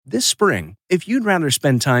This spring, if you'd rather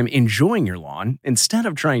spend time enjoying your lawn instead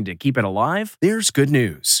of trying to keep it alive, there's good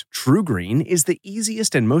news. TruGreen is the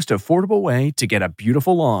easiest and most affordable way to get a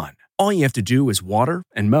beautiful lawn. All you have to do is water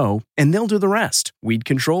and mow, and they'll do the rest. Weed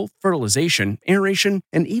control, fertilization, aeration,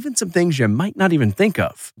 and even some things you might not even think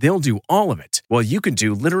of. They'll do all of it, while you can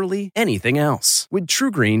do literally anything else. With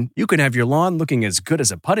TruGreen, you can have your lawn looking as good as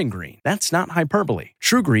a putting green. That's not hyperbole.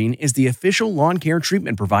 TruGreen is the official lawn care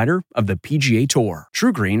treatment provider of the PGA Tour.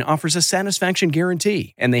 TruGreen offers a satisfaction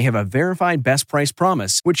guarantee, and they have a verified best price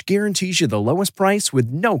promise, which guarantees you the lowest price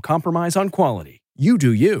with no compromise on quality. You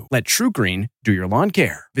do you. Let TruGreen do your lawn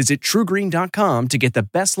care. Visit TruGreen.com to get the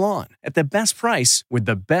best lawn at the best price with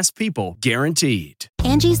the best people guaranteed.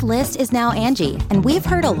 Angie's List is now Angie, and we've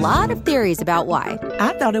heard a lot of theories about why.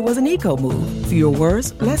 I thought it was an eco move. Fewer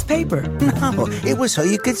words, less paper. No, it was so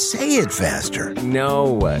you could say it faster.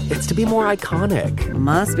 No, it's to be more iconic.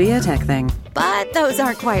 Must be a tech thing. But those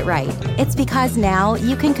aren't quite right. It's because now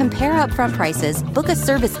you can compare upfront prices, book a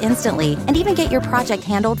service instantly, and even get your project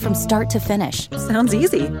handled from start to finish. Sounds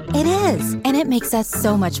easy. It is, and it makes us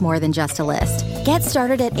so much more than just a list. Get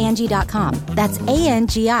started at Angie.com. That's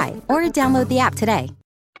ANGI, or download the app today.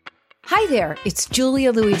 Hi there, it's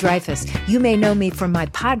Julia Louis-Dreyfus. You may know me from my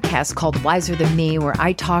podcast called Wiser Than Me, where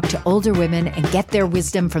I talk to older women and get their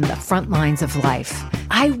wisdom from the front lines of life.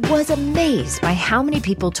 I was amazed by how many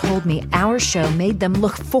people told me our show made them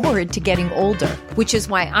look forward to getting older, which is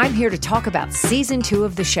why I'm here to talk about season 2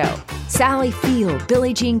 of the show. Sally Field,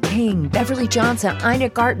 Billie Jean King, Beverly Johnson, Ina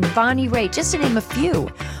Garten, Bonnie Raitt, just to name a few.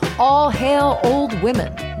 All hail old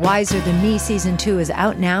women. Wiser Than Me season 2 is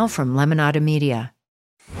out now from Lemonada Media.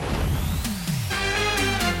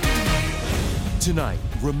 Tonight,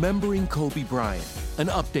 remembering Kobe Bryant, an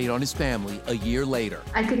update on his family a year later.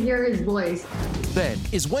 I could hear his voice. Then,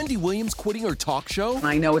 is Wendy Williams quitting her talk show?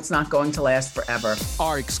 I know it's not going to last forever.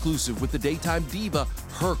 Our exclusive with the daytime diva,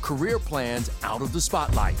 her career plans out of the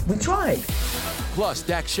spotlight. We tried. Plus,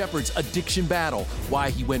 Dax Shepard's addiction battle, why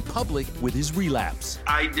he went public with his relapse.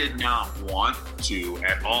 I did not want to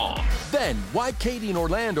at all. Then, why Katie and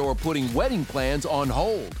Orlando are putting wedding plans on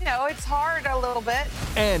hold. You know, it's hard a little bit.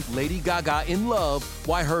 And Lady Gaga in love,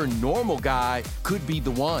 why her normal guy could be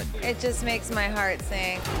the one. It just makes my heart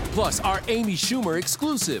sing. Plus, our Amy Schumer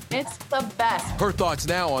exclusive. It's the best. Her thoughts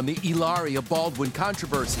now on the Hilaria Baldwin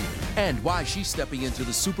controversy and why she's stepping into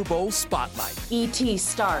the Super Bowl spotlight. E.T.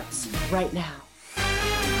 starts right now.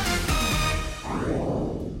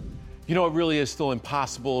 You know, it really is still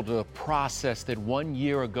impossible to process that 1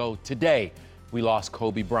 year ago today, we lost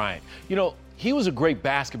Kobe Bryant. You know, he was a great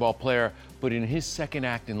basketball player, but in his second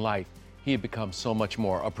act in life, he had become so much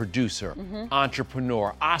more: a producer,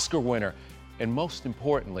 entrepreneur, Oscar winner, and most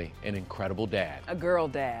importantly, an incredible dad. A girl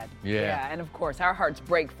dad. Yeah. And of course, our hearts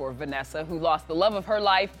break for Vanessa, who lost the love of her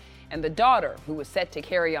life, and the daughter who was set to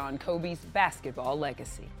carry on Kobe's basketball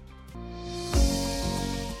legacy.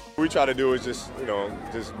 What we try to do is just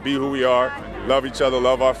be who we are, love each other,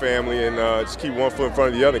 love our family, and just keep one foot in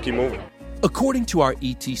front of the other and keep moving. According to our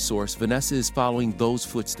ET source, Vanessa is following those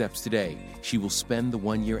footsteps today. She will spend the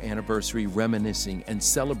 1 year anniversary reminiscing and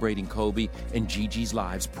celebrating Kobe and Gigi's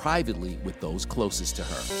lives privately with those closest to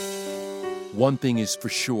her. One thing is for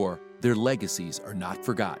sure, their legacies are not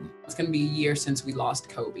forgotten. It's going to be a year since we lost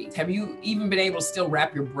Kobe. Have you even been able to still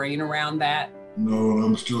wrap your brain around that? No,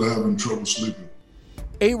 I'm still having trouble sleeping.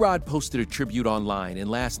 A-Rod posted a tribute online, and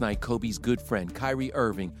last night, Kobe's good friend, Kyrie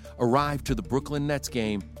Irving, arrived to the Brooklyn Nets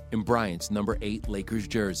game in Bryant's number 8 Lakers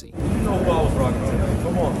jersey. You know who I was rocking today.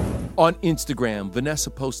 Come on. On Instagram,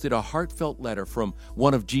 Vanessa posted a heartfelt letter from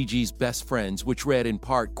one of Gigi's best friends, which read in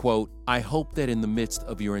part, quote, "I hope that in the midst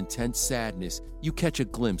of your intense sadness, you catch a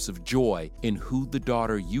glimpse of joy in who the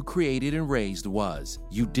daughter you created and raised was.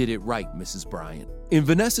 You did it right, Mrs. Bryant." In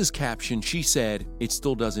Vanessa's caption, she said, "It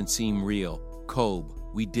still doesn't seem real. Kobe,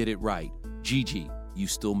 we did it right. Gigi, you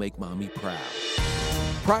still make mommy proud."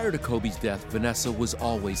 Prior to Kobe's death, Vanessa was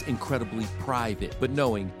always incredibly private, but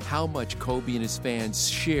knowing how much Kobe and his fans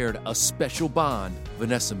shared a special bond,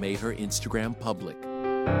 Vanessa made her Instagram public.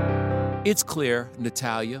 It's clear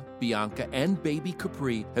Natalia, Bianca, and baby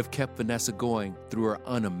Capri have kept Vanessa going through her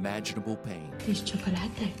unimaginable pain. It's chocolate.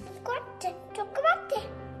 Chocolate.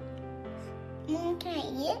 Mom, can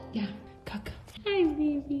I eat? Yeah, caca. Hi,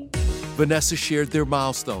 baby. Vanessa shared their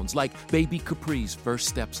milestones, like baby Capri's first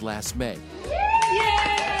steps last May.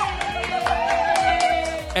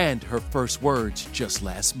 And her first words just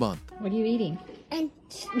last month. What are you eating?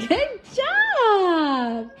 Good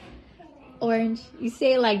job! Orange. You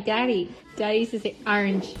say it like Daddy. Daddy used to say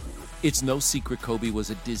orange. It's no secret Kobe was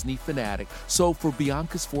a Disney fanatic, so for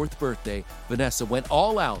Bianca's 4th birthday, Vanessa went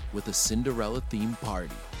all out with a Cinderella-themed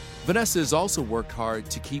party. Vanessa has also worked hard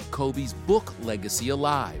to keep Kobe's book legacy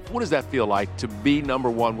alive. What does that feel like to be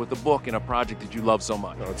 #1 with a book in a project that you love so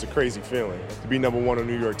much? It's a crazy feeling. To be #1 on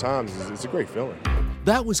New York Times it's a great feeling.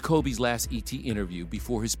 That was Kobe's last ET interview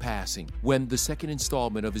before his passing, when the second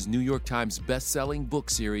installment of his New York Times best-selling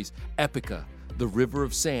book series, Epica, The River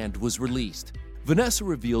of Sand, was released. Vanessa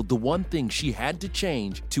revealed the one thing she had to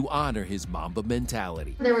change to honor his Mamba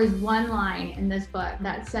mentality. There was one line in this book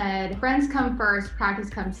that said, friends come first, practice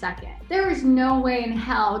comes second. There was no way in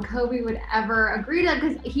hell Kobe would ever agree to that,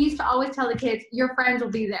 because he used to always tell the kids, your friends will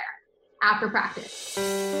be there after practice.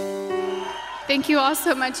 Thank you all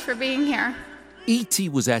so much for being here. E.T.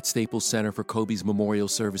 was at Staples Center for Kobe's memorial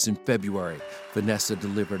service in February. Vanessa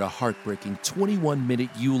delivered a heartbreaking 21-minute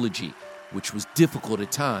eulogy, which was difficult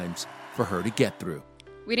at times for her to get through.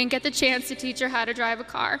 We didn't get the chance to teach her how to drive a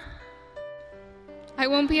car. I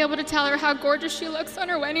won't be able to tell her how gorgeous she looks on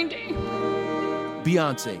her wedding day.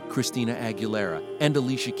 Beyoncé, Christina Aguilera, and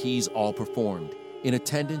Alicia Keys all performed. In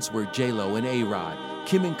attendance were J-Lo and A-Rod,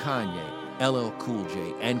 Kim and Kanye, LL Cool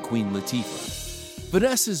J, and Queen Latifah.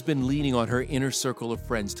 Vanessa's been leaning on her inner circle of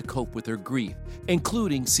friends to cope with her grief,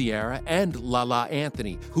 including Ciara and Lala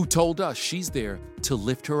Anthony, who told us she's there to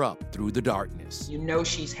lift her up through the darkness. You know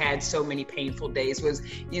she's had so many painful days. Was,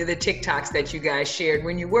 the TikToks that you guys shared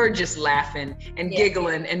when you were just laughing and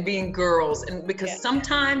giggling and being girls, and because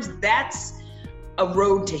sometimes that's a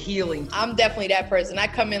road to healing. I'm definitely that person. I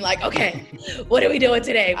come in like, okay, what are we doing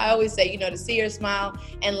today? I always say, to see her smile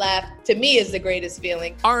and laugh, to me, is the greatest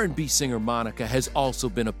feeling. R&B singer Monica has also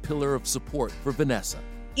been a pillar of support for Vanessa.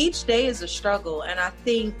 Each day is a struggle, and I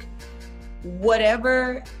think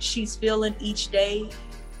whatever she's feeling each day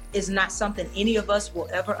is not something any of us will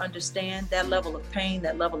ever understand, that level of pain,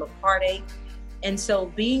 that level of heartache. And so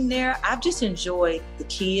being there, I've just enjoyed the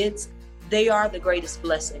kids. They are the greatest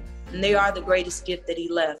blessing. And they are the greatest gift that he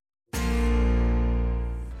left.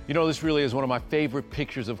 This really is one of my favorite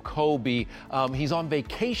pictures of Kobe. He's on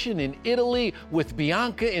vacation in Italy with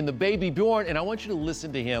Bianca and the baby Bjorn, and I want you to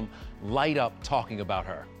listen to him light up talking about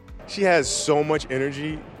her. She has so much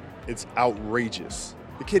energy, it's outrageous.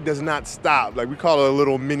 The kid does not stop. Like, we call her a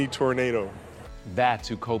little mini tornado. That's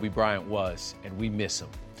who Kobe Bryant was, and we miss him.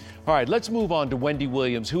 All right, let's move on to Wendy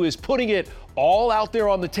Williams, who is putting it all out there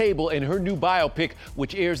on the table in her new biopic,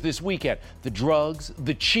 which airs this weekend. The drugs,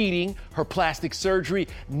 the cheating, her plastic surgery,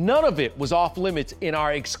 none of it was off limits in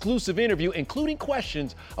our exclusive interview, including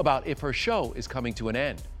questions about if her show is coming to an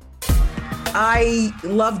end. I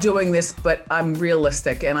love doing this, but I'm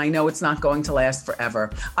realistic, and I know it's not going to last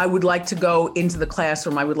forever. I would like to go into the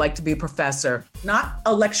classroom. I would like to be a professor, not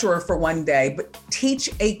a lecturer for one day, but teach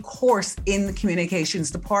a course in the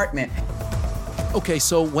communications department. Okay,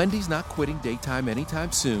 so Wendy's not quitting daytime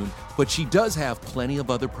anytime soon, but she does have plenty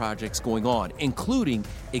of other projects going on, including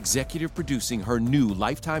executive producing her new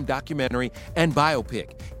Lifetime documentary and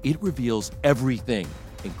biopic. It reveals everything,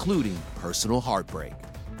 including personal heartbreak.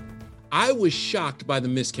 I was shocked by the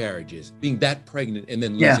miscarriages, being that pregnant and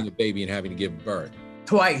then losing a baby and having to give birth.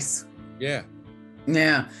 Twice. Yeah.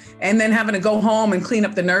 Yeah. And then having to go home and clean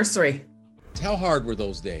up the nursery. How hard were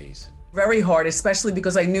those days? Very hard, especially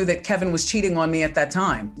because I knew that Kevin was cheating on me at that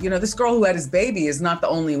time. This girl who had his baby is not the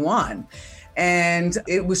only one. And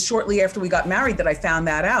it was shortly after we got married that I found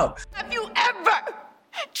that out. Have you ever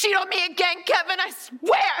cheated on me again, Kevin? I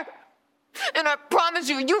swear. And I promise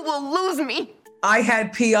you, you will lose me. I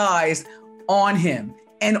had PIs on him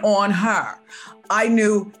and on her. I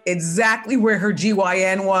knew exactly where her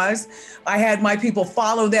GYN was. I had my people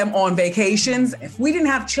follow them on vacations. If we didn't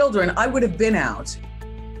have children, I would have been out.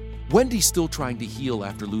 Wendy's still trying to heal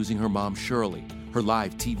after losing her mom, Shirley. Her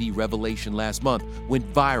live TV revelation last month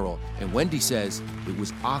went viral, and Wendy says it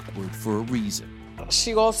was awkward for a reason.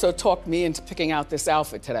 She also talked me into picking out this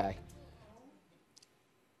outfit today.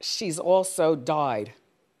 She's also died.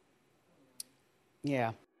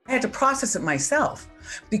 Yeah. I had to process it myself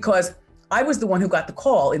because I was the one who got the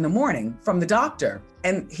call in the morning from the doctor.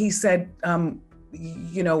 And he said,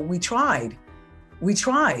 we tried. We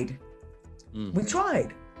tried. We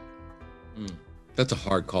tried. That's a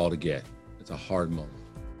hard call to get. It's a hard moment.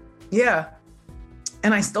 Yeah.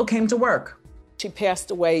 And I still came to work. She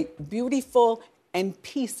passed away beautiful and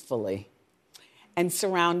peacefully and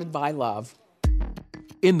surrounded by love.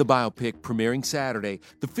 In the biopic premiering Saturday,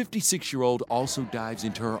 the 56-year-old also dives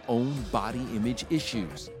into her own body image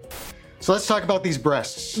issues. So let's talk about these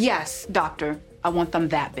breasts. Yes, doctor. I want them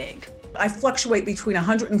that big. I fluctuate between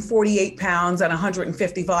 148 pounds and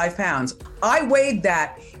 155 pounds. I weighed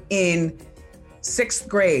that in 6th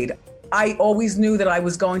grade. I always knew that I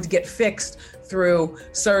was going to get fixed through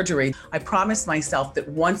surgery. I promised myself that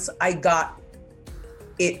once I got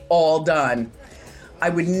it all done, I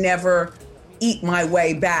would never eat my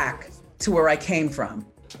way back to where I came from.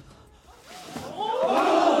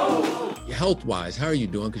 Health-wise, how are you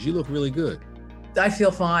doing? Because you look really good. I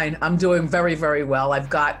feel fine. I'm doing very, very well. I've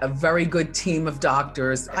got a very good team of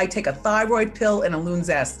doctors. I take a thyroid pill and a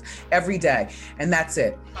Lunzest every day, and that's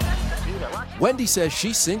it. Wendy says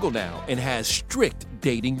she's single now and has strict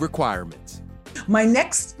dating requirements. My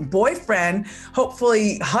next boyfriend,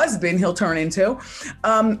 hopefully husband he'll turn into,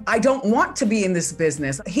 I don't want to be in this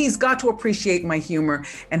business. He's got to appreciate my humor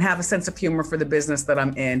and have a sense of humor for the business that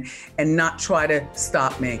I'm in and not try to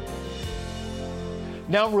stop me.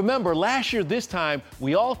 Now remember, last year this time,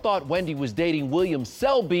 we all thought Wendy was dating William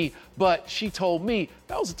Selby, but she told me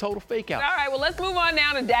that was a total fake out. All right, well, let's move on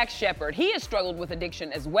now to Dax Shepard. He has struggled with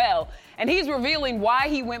addiction as well, and he's revealing why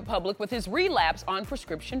he went public with his relapse on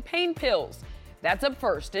prescription pain pills. That's up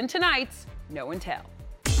first in tonight's No and Tell.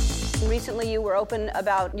 Recently, you were open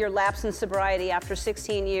about your lapse in sobriety after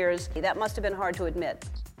 16 years. That must have been hard to admit.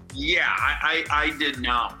 Yeah, I did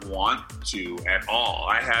not want to at all.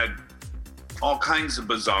 I had all kinds of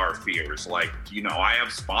bizarre fears, like, I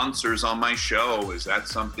have sponsors on my show. Is that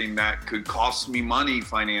something that could cost me money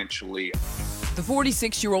financially? The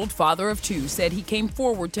 46-year-old father of two said he came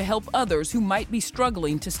forward to help others who might be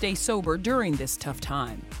struggling to stay sober during this tough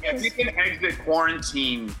time. If you can exit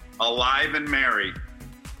quarantine alive and married,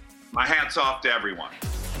 my hat's off to everyone.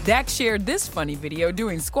 Dax shared this funny video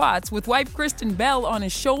doing squats with wife Kristen Bell on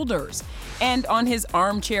his shoulders. And on his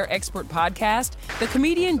Armchair Expert podcast, the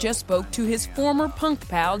comedian just spoke to his former punk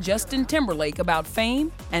pal Justin Timberlake about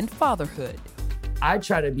fame and fatherhood. I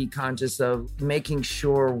try to be conscious of making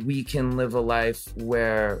sure we can live a life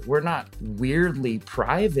where we're not weirdly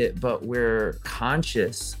private, but we're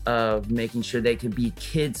conscious of making sure they can be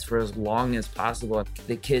kids for as long as possible.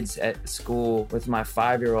 The kids at school with my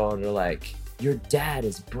 5-year-old are like, your dad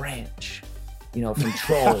is Branch, from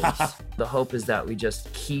Trolls. The hope is that we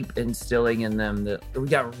just keep instilling in them that we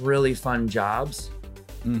got really fun jobs,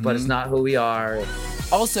 but it's not who we are.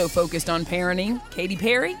 Also focused on parenting, Katy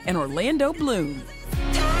Perry and Orlando Bloom.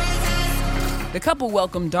 The couple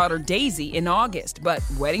welcomed daughter Daisy in August, but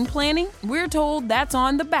wedding planning, we're told that's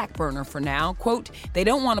on the back burner for now. Quote, they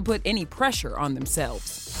don't want to put any pressure on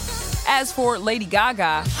themselves. As for Lady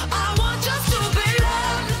Gaga,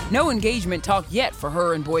 no engagement talk yet for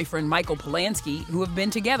her and boyfriend Michael Polanski, who have been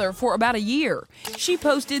together for about a year. She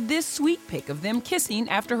posted this sweet pic of them kissing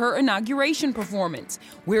after her inauguration performance.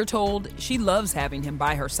 We're told she loves having him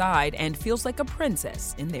by her side and feels like a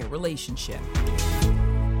princess in their relationship.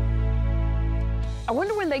 I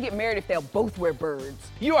wonder when they get married if they'll both wear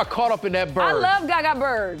birds. You are caught up in that bird. I love Gaga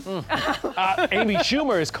birds. Amy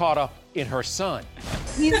Schumer is caught up in her son.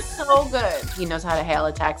 He's so good. He knows how to hail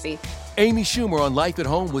a taxi. Amy Schumer on Life at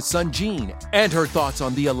Home with son Gene and her thoughts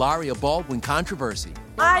on the Hilaria Baldwin controversy.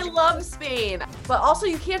 I love Spain, but also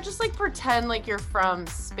you can't just pretend like you're from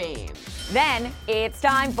Spain. Then it's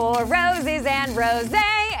time for Roses and Rosé,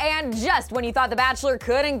 and just when you thought The Bachelor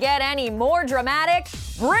couldn't get any more dramatic,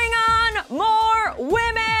 bring on more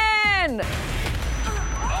women!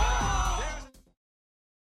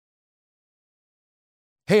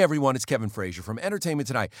 Hey everyone, it's Kevin Frazier from Entertainment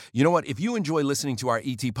Tonight. You know what? If you enjoy listening to our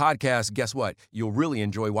ET podcast, guess what? You'll really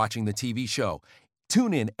enjoy watching the TV show.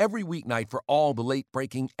 Tune in every weeknight for all the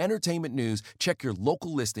late-breaking entertainment news. Check your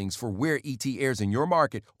local listings for where ET airs in your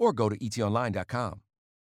market or go to etonline.com.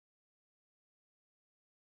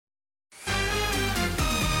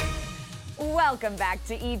 Welcome back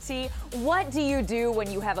to ET. What do you do when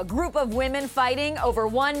you have a group of women fighting over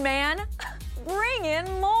one man? Bring in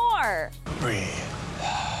more. Breathe.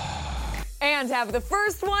 And have the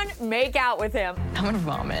first one make out with him. I'm gonna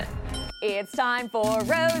vomit. It's time for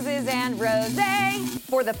Roses and Rosé.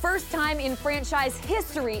 For the first time in franchise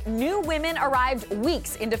history, new women arrived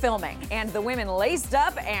weeks into filming, and the women laced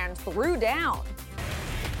up and threw down.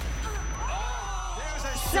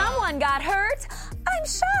 Someone got hurt? I'm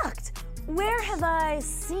shocked. Where have I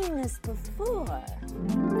seen this before?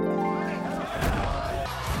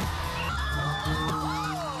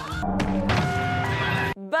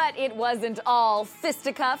 But it wasn't all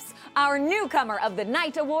fisticuffs. Our newcomer of the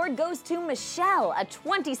night award goes to Michelle, a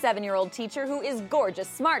 27-year-old teacher who is gorgeous,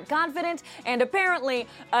 smart, confident, and apparently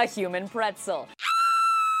a human pretzel.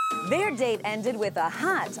 Their date ended with a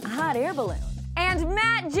hot air balloon. And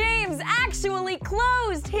Matt James actually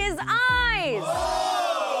closed his eyes.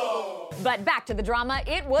 Whoa! But back to the drama,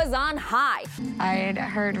 it was on high. I'd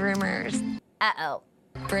heard rumors. Uh-oh.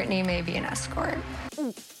 Brittany may be an escort.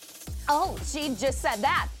 Oh, she just said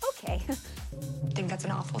that. Okay. I think that's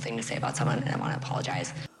an awful thing to say about someone, and I want to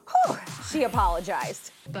apologize. Whew, she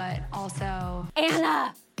apologized. But also...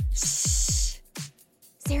 Anna! Shh!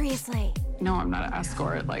 Seriously. No, I'm not an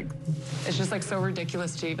escort. Like, it's just like so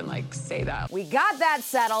ridiculous to even like say that. We got that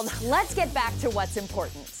settled. Let's get back to what's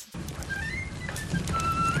important.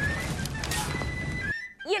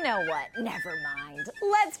 You know what? Never mind.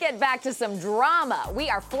 Let's get back to some drama. We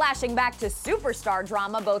are flashing back to superstar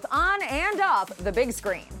drama both on and off the big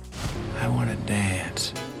screen. I want to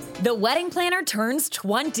dance. The wedding planner turns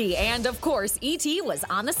 20, and of course, E.T. was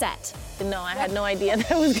on the set. No, I had no idea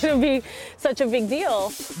that was going to be such a big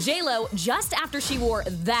deal. J-Lo just after she wore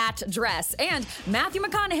that dress, and Matthew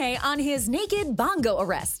McConaughey on his naked bongo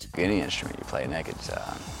arrest. Any instrument you play naked is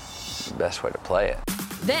the best way to play it.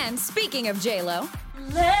 Then, speaking of J-Lo,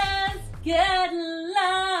 let's get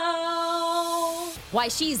loud. Why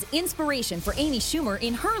she's inspiration for Amy Schumer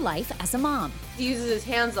in her life as a mom. He uses his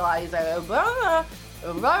hands a lot. He's like, blah,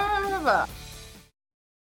 blah, blah, blah.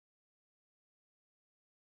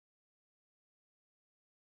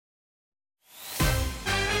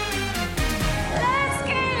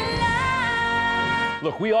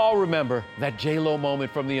 Look, we all remember that J-Lo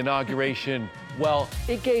moment from the inauguration. Well,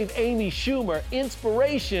 it gave Amy Schumer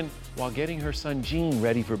inspiration while getting her son Gene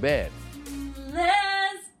ready for bed.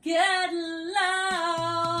 Let's get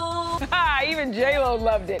loud. Even J-Lo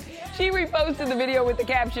loved it. She reposted the video with the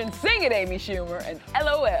caption, "Sing it, Amy Schumer," and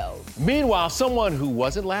LOL. Meanwhile, someone who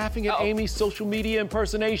wasn't laughing at Amy's social media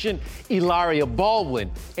impersonation, Hilaria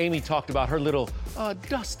Baldwin. Amy talked about her little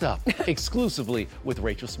dust-up exclusively with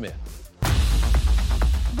Rachel Smith.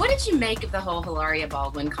 What did you make of the whole Hilaria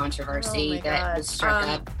Baldwin controversy that was struck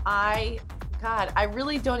up? I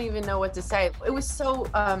really don't even know what to say. It was so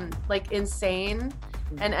insane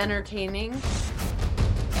and entertaining.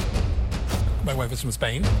 My wife is from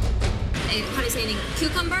Spain. How do you say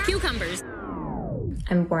cucumber? Cucumbers.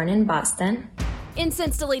 I'm born in Boston. In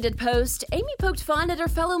since deleted post, Amy poked fun at her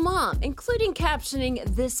fellow mom, including captioning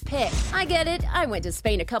this pic. I get it, I went to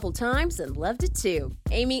Spain a couple times and loved it too.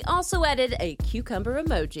 Amy also added a cucumber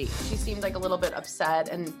emoji. She seemed like a little bit upset,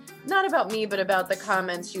 and not about me, but about the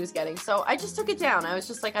comments she was getting. So I just took it down. I was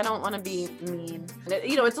just like, I don't want to be mean.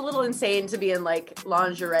 It's a little insane to be in like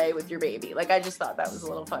lingerie with your baby. Like, I just thought that was a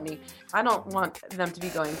little funny. I don't want them to be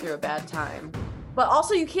going through a bad time. But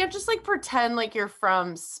also, you can't just like pretend like you're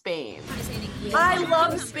from Spain. I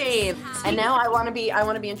love Spain, and now I want to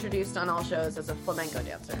be introduced on all shows as a flamenco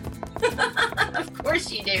dancer. Of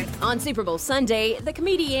course you do. On Super Bowl Sunday, the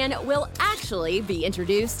comedian will actually be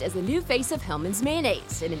introduced as the new face of Hellmann's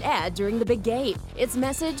Mayonnaise in an ad during the big game. Its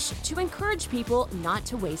message: to encourage people not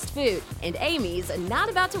to waste food. And Amy's not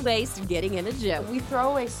about to waste getting in a joke. We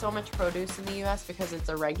throw away so much produce in the U.S. because it's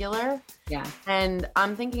irregular. Yeah. And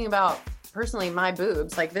I'm thinking about, personally, my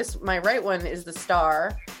boobs. Like this, my right one is the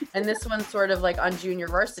star, and this one's sort of like on junior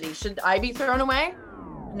varsity. Should I be thrown away?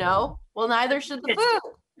 No. Well, neither should the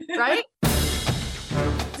food, right?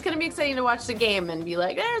 It's gonna be exciting to watch the game and be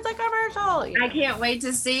like, there's a commercial. I can't wait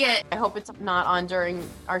to see it. I hope it's not on during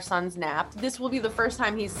our son's nap. This will be the first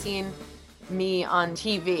time he's seen me on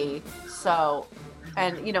TV. So,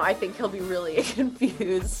 and I think he'll be really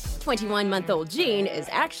confused. 21-month-old Gene is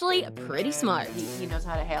actually pretty smart. He knows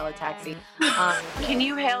how to hail a taxi. Can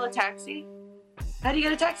you hail a taxi? How do you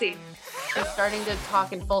get a taxi? He's starting to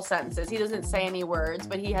talk in full sentences. He doesn't say any words,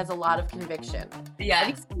 but he has a lot of conviction. Yeah. I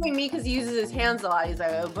think he's doing me because he uses his hands a lot. He's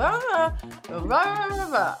like, blah, blah, blah,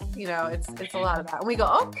 blah. It's a lot of that. And we go,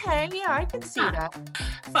 okay, yeah, I can see that.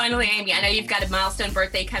 Finally, Amy, I know you've got a milestone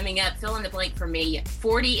birthday coming up. Fill in the blank for me.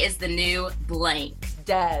 40 is the new blank.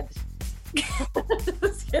 Dead.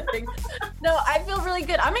 Just kidding. No, I feel really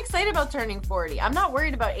good. I'm excited about turning 40. I'm not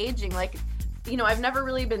worried about aging. I've never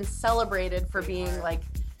really been celebrated for being like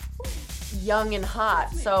young and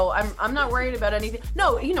hot. So I'm not worried about anything.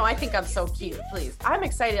 No, I think I'm so cute. Please. I'm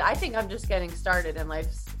excited. I think I'm just getting started and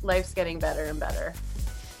life's getting better and better.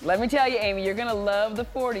 Let me tell you, Amy, you're gonna love the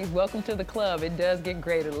 40s. Welcome to the club. It does get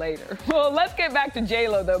greater later. Well, let's get back to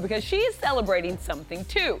J-Lo though, because she is celebrating something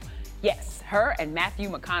too. Yes, her and Matthew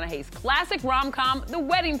McConaughey's classic rom-com, The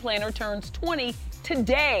Wedding Planner, turns 20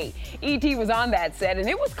 today. E.T. was on that set, and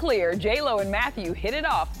it was clear J-Lo and Matthew hit it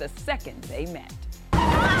off the second they met.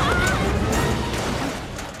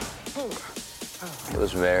 It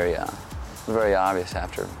was very obvious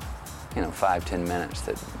after, 5-10 minutes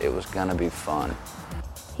that it was gonna be fun.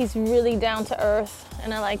 He's really down to earth,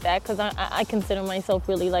 and I like that because I consider myself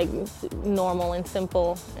really like normal and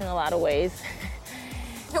simple in a lot of ways.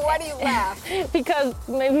 Why do you laugh? Because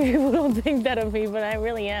maybe people don't think that of me, but I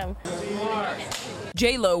really am.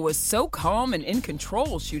 J-Lo was so calm and in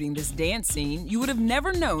control shooting this dance scene, you would have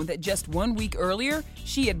never known that just 1 week earlier,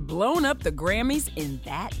 she had blown up the Grammys in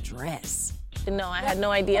that dress. No, I had no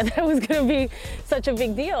idea that it was going to be such a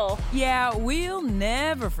big deal. Yeah, we'll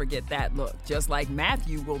never forget that look, just like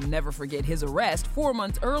Matthew will never forget his arrest 4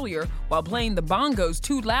 months earlier while playing the bongos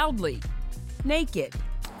too loudly, naked.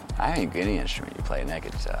 I think any instrument you play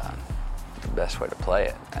naked is the best way to play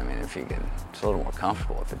it. I mean, if you can, it's a little more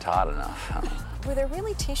comfortable if it's hot enough. Were there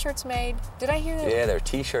really T-shirts made? Did I hear that? Yeah, there are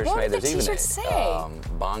T-shirts what made. What did the T-shirts say?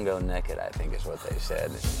 Bongo naked, I think is what they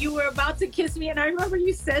said. You were about to kiss me, and I remember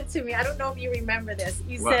you said to me, I don't know if you remember this,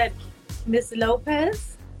 you said, Miss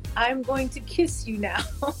Lopez, I'm going to kiss you now.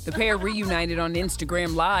 The pair reunited on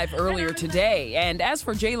Instagram Live earlier today. And as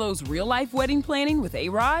for J-Lo's real-life wedding planning with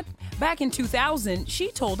A-Rod, back in 2000, she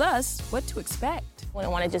told us what to expect. I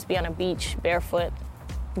wouldn't want to just be on a beach barefoot,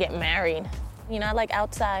 get married. You know, I like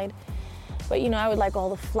outside. But, you know, I would like all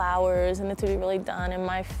the flowers and it to be really done and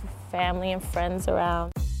my family and friends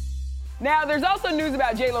around. Now, there's also news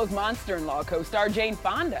about J-Lo's Monster-in-Law co-star Jane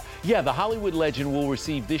Fonda. Yeah, the Hollywood legend will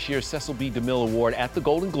receive this year's Cecil B. DeMille Award at the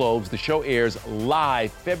Golden Globes. The show airs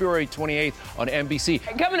live February 28th on NBC.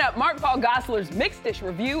 And coming up, Mark Paul Gosselaar's Mixed Dish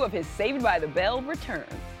review of his Saved by the Bell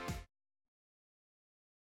returns.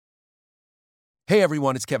 Hey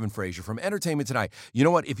everyone, it's Kevin Frazier from Entertainment Tonight. You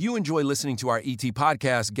know what? If you enjoy listening to our ET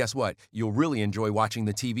podcast, guess what? You'll really enjoy watching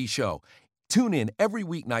the TV show. Tune in every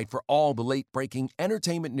weeknight for all the late-breaking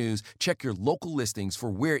entertainment news. Check your local listings for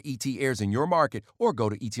where ET airs in your market or go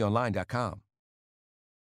to etonline.com.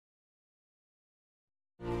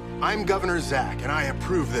 I'm Governor Zach, and I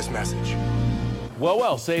approve this message.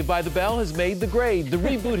 Well, Saved by the Bell has made the grade. The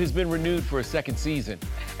reboot has been renewed for a second season.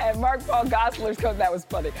 And Mark Paul Gosselaar's that was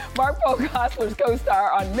funny. Mark Paul Gosselaar's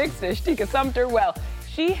co-star on Mixed Dish, Tika Sumpter, well,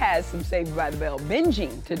 she has some Saved by the Bell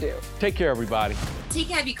binging to do. Take care, everybody.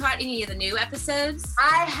 Tika, have you caught any of the new episodes?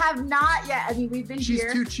 I have not yet. I mean, we've been She's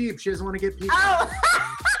here. too cheap. She doesn't want to get people. Oh,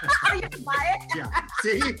 you can buy it? Yeah.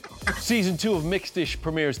 See? Season 2 of Mixed Dish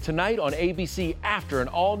premieres tonight on ABC after an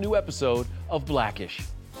all-new episode of Blackish.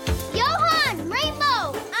 Johan,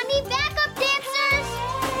 Rainbow, I need backup dancers.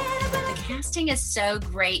 The casting is so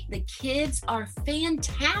great. The kids are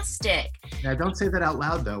fantastic. Yeah, don't say that out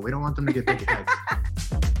loud, though. We don't want them to get big heads.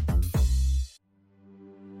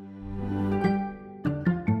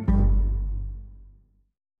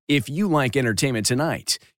 If you like Entertainment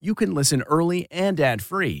Tonight, you can listen early and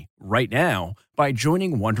ad-free right now by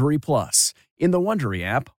joining Wondery Plus in the Wondery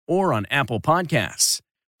app or on Apple Podcasts.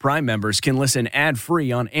 Prime members can listen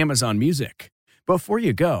ad-free on Amazon Music. Before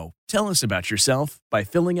you go, tell us about yourself by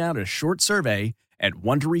filling out a short survey at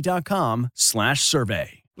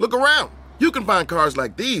Wondery.com/survey. Look around. You can find cars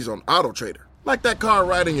like these on AutoTrader, like that car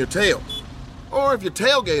riding your tail. Or if you're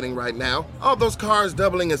tailgating right now, all those cars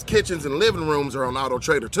doubling as kitchens and living rooms are on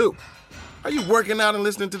AutoTrader too. Are you working out and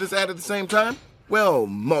listening to this ad at the same time? Well,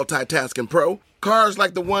 multitasking pro, cars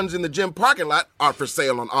like the ones in the gym parking lot are for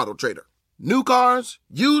sale on AutoTrader. New cars,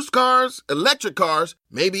 used cars, electric cars,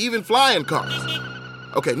 maybe even flying cars.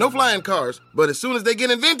 Okay, no flying cars, but as soon as they get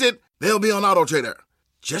invented, they'll be on AutoTrader.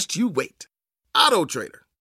 Just you wait. AutoTrader.